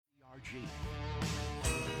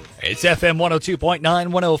It's FM 102.9,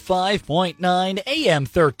 105.9, AM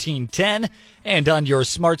 1310, and on your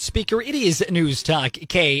smart speaker, it is Newstalk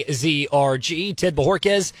KZRG. Ted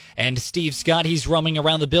Bojorquez and Steve Scott, he's roaming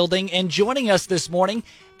around the building, and joining us this morning,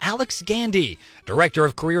 Alex Gandy, Director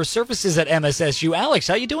of Career Services at MSSU. Alex,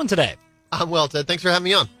 how you doing today? I'm well, Ted. Thanks for having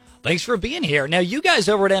me on. Thanks for being here. Now, you guys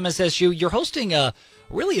over at MSSU, you're hosting a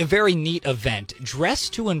very neat event, Dress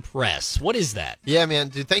to Impress. What is that? Yeah, man.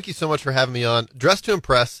 Dude, thank you so much for having me on. Dress to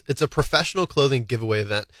Impress, it's a professional clothing giveaway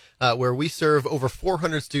event where we serve over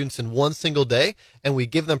 400 students in one single day, and we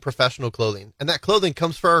give them professional clothing. And that clothing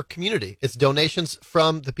comes for our community. It's donations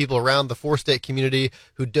from the people around the four-state community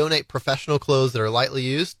who donate professional clothes that are lightly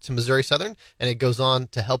used to Missouri Southern, and it goes on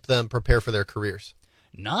to help them prepare for their careers.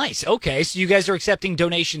 Nice. Okay, so you guys are accepting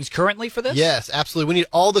donations currently for this? Yes, absolutely. We need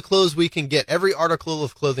all the clothes we can get. Every article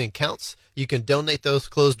of clothing counts. You can donate those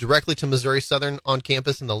clothes directly to Missouri Southern on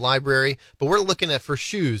campus in the library. But we're looking at for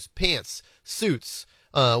shoes, pants, suits,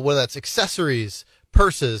 whether that's accessories,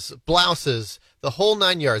 purses, blouses, the whole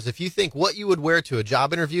 9 yards. If you think what you would wear to a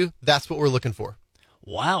job interview, that's what we're looking for.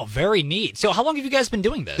 Wow, very neat. So how long have you guys been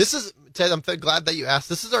doing this? This is, Ted, I'm glad that you asked.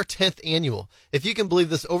 This is our 10th annual. If you can believe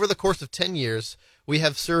this, over the course of 10 years, we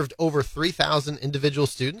have served over 3,000 individual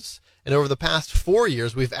students, and over the past 4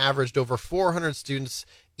 years, we've averaged over 400 students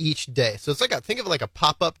each day. So it's like think of it like a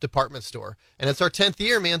pop-up department store, and it's our 10th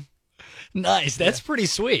year, man. Nice. That's pretty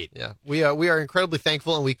sweet. Yeah, we are incredibly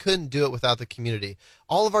thankful, and we couldn't do it without the community.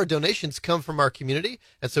 All of our donations come from our community,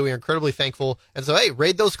 and so we are incredibly thankful. And so, hey,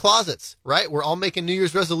 raid those closets, right? We're all making New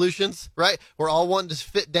Year's resolutions, right? We're all wanting to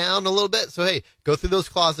fit down a little bit. So, hey, go through those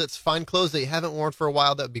closets, find clothes that you haven't worn for a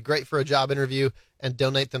while that would be great for a job interview, and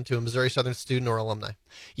donate them to a Missouri Southern student or alumni.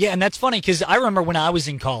 Yeah, and that's funny because I remember when I was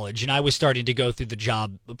in college and I was starting to go through the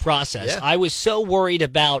job process, Yeah. I was so worried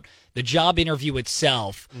about the job interview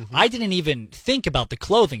itself, I didn't even think about the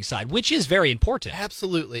clothing side, which is very important.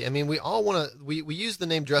 Absolutely. I mean, we all want to, we use the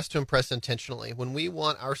name Dress to Impress intentionally. When we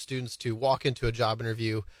want our students to walk into a job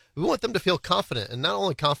interview, we want them to feel confident, and not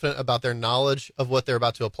only confident about their knowledge of what they're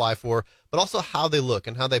about to apply for, but also how they look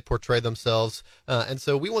and how they portray themselves. And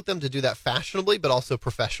so we want them to do that fashionably, but also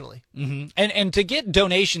professionally. Mm-hmm. And to get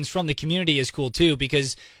donations from the community is cool too,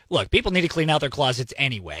 because look, people need to clean out their closets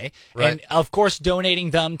anyway. Right. And of course,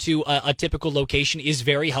 donating them to a typical location is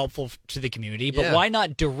very helpful to the community, but Yeah. why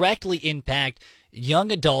not directly impact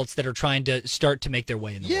young adults that are trying to start to make their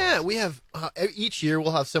way in the world? Yeah, we have each year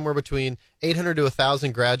we'll have somewhere between 800 to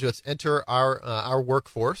 1,000 graduates enter our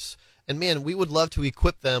workforce, and man, we would love to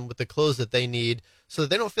equip them with the clothes that they need, so that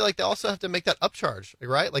they don't feel like they also have to make that upcharge,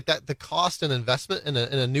 right? Like that, the cost and investment in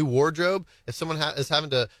a new wardrobe. If someone is having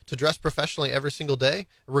to dress professionally every single day,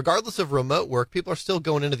 regardless of remote work, people are still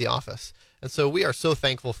going into the office, and so we are so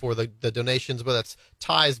thankful for the donations, whether it's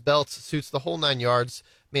ties, belts, suits, the whole 9 yards.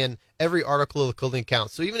 Man, every article of the clothing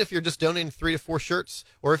counts. So even if you're just donating 3 to 4 shirts,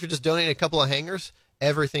 or if you're just donating a couple of hangers,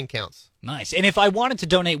 everything counts. Nice. And if I wanted to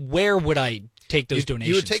donate, where would I take those donations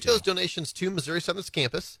You would take to? those donations to Missouri Southern's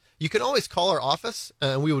campus. You can always call our office,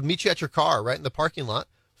 and we would meet you at your car right in the parking lot,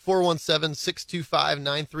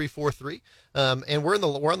 417-625-9343. And we're in the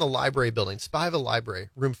library building, Spiva Library.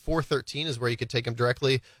 Room 413 is where you could take them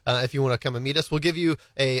directly if you want to come and meet us. We'll give you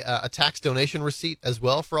a tax donation receipt as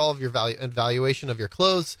well for all of your evaluation of your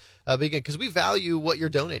clothes, because we value what you're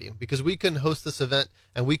donating, because we couldn't host this event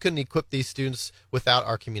and we couldn't equip these students without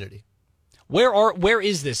our community. Where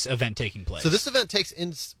is this event taking place? So this event takes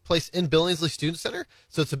place in Billingsley Student Center.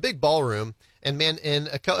 So it's a big ballroom, and man, in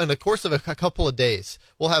the course of a couple of days,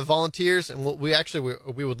 we'll have volunteers, and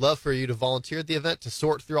we would love for you to volunteer at the event to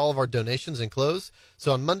sort through all of our donations and clothes.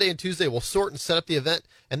 So on Monday and Tuesday, we'll sort and set up the event,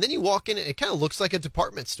 and then you walk in, and it kind of looks like a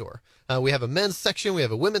department store. We have a men's section, we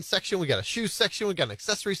have a women's section, we got a shoe section, we got an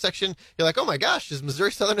accessory section. You're like, oh my gosh, is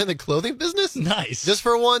Missouri Southern in the clothing business? Nice. Just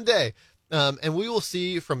for one day. And we will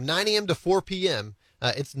see you from 9 a.m. to 4 p.m.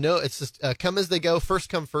 It's just come as they go, first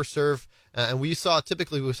come, first serve. And we saw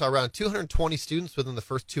around 220 students within the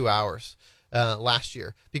first 2 hours last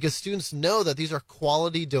year, because students know that these are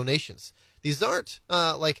quality donations. These aren't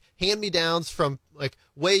like hand-me-downs from like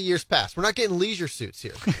way years past. We're not getting leisure suits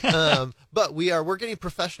here, but we're getting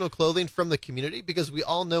professional clothing from the community, because we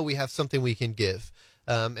all know we have something we can give,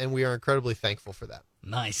 and we are incredibly thankful for that.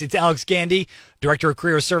 Nice. It's Alex Gandy, Director of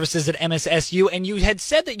Career Services at MSSU, and you had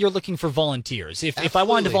said that you're looking for volunteers. If I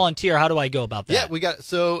wanted to volunteer, how do I go about that? Yeah, we got.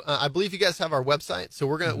 So I believe you guys have our website. So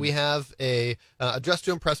we have a Dress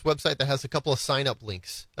to Impress website that has a couple of sign up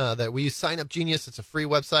links that we use. Sign Up Genius. It's a free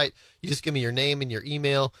website. You just give me your name and your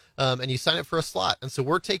email, and you sign up for a slot. And so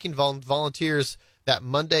we're taking volunteers that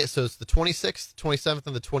Monday. So it's the 26th, 27th,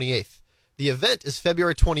 and the 28th. The event is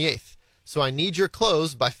February 28th. So I need your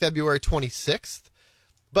clothes by February 26th.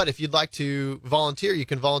 But if you'd like to volunteer, you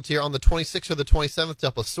can volunteer on the 26th or the 27th to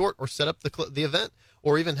help us sort or set up the event,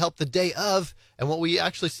 or even help the day of. And what we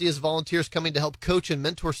actually see is volunteers coming to help coach and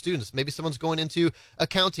mentor students. Maybe someone's going into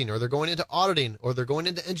accounting, or they're going into auditing, or they're going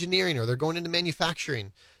into engineering, or they're going into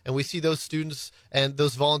manufacturing. And we see those students and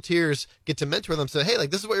those volunteers get to mentor them. Say, hey,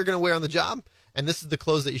 like, this is what you're going to wear on the job, and this is the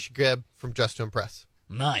clothes that you should grab from Dress to Impress.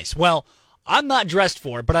 Nice. Well, I'm not dressed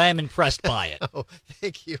for it, but I am impressed by it. Oh,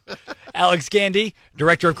 thank you. Alex Gandy,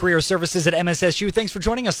 Director of Career Services at MSSU. Thanks for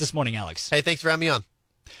joining us this morning, Alex. Hey, thanks for having me on.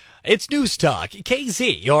 It's Newstalk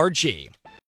KZRG.